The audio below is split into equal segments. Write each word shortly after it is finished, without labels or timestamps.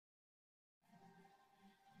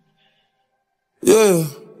Yeah.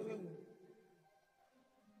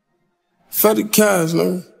 Fetty cash,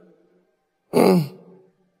 nigga.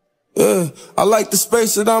 Yeah, I like the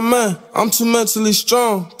space that I'm in. I'm too mentally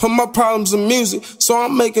strong. Put my problems in music, so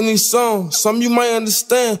I'm making these songs. Some you might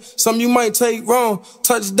understand, some you might take wrong.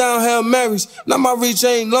 Touchdown, Hail Marys, now my reach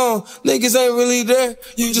ain't long. Niggas ain't really there,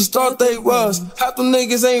 you just thought they was. Half them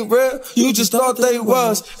niggas ain't real, you just thought they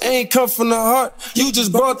was. Ain't come from the heart, you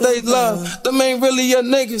just brought they love. Them ain't really your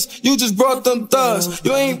niggas, you just brought them thugs.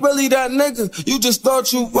 You ain't really that nigga, you just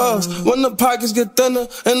thought you was. When the pockets get thinner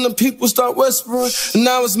and the people start whispering, and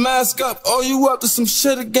now it's mask up, oh you up to some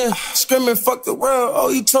shit again. Screaming fuck the world,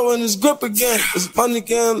 oh he towing his grip again. His money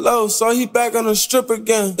getting low, so he back on the strip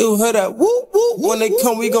again. You'll hear that whoop whoop, when they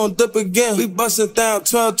come we gon' dip again. We bustin' down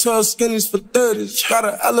 12 skinnies for 30s.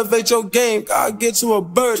 Gotta elevate your game, gotta get to a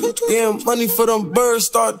birdie. Getting money for them birds,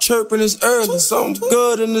 start chirping it's early. Something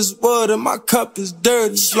good in this wood and my cup is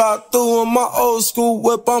dirty. Slide through in my old school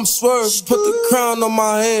whip, I'm swerving. Put the crown on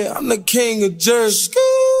my head, I'm the king of Jersey.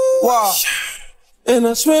 Wow. And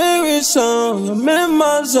I swear it's on, I'm in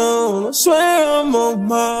my zone. I swear I'm on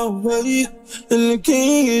my way. And the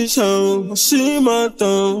king is home, I see my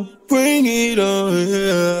throne. Bring it on,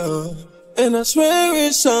 yeah. And I swear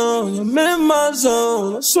it's on, I'm in my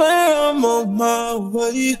zone. I swear I'm on my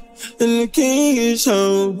way. And the king is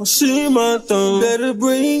home, I see my throne. Better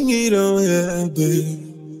bring it on, yeah,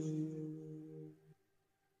 baby.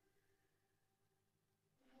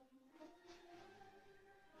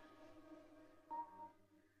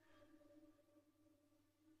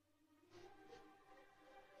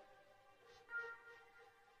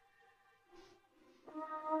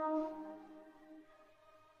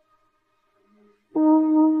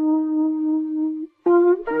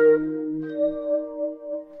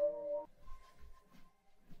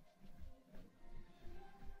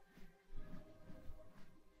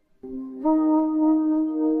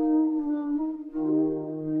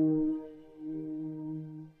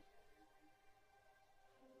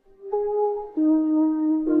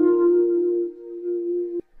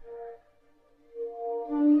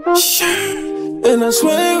 And I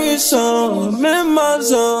swear it's on, I'm in my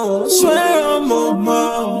zone. I swear I'm on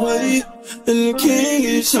my way. And the king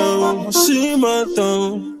is home, I see my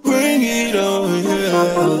throne. Bring it on,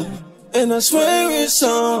 yeah. And I swear it's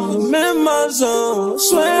on, I'm in my zone. I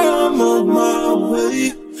swear I'm on my way.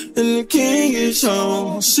 And the king is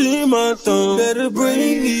home, I see my throne. Better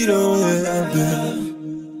bring it on, yeah, baby.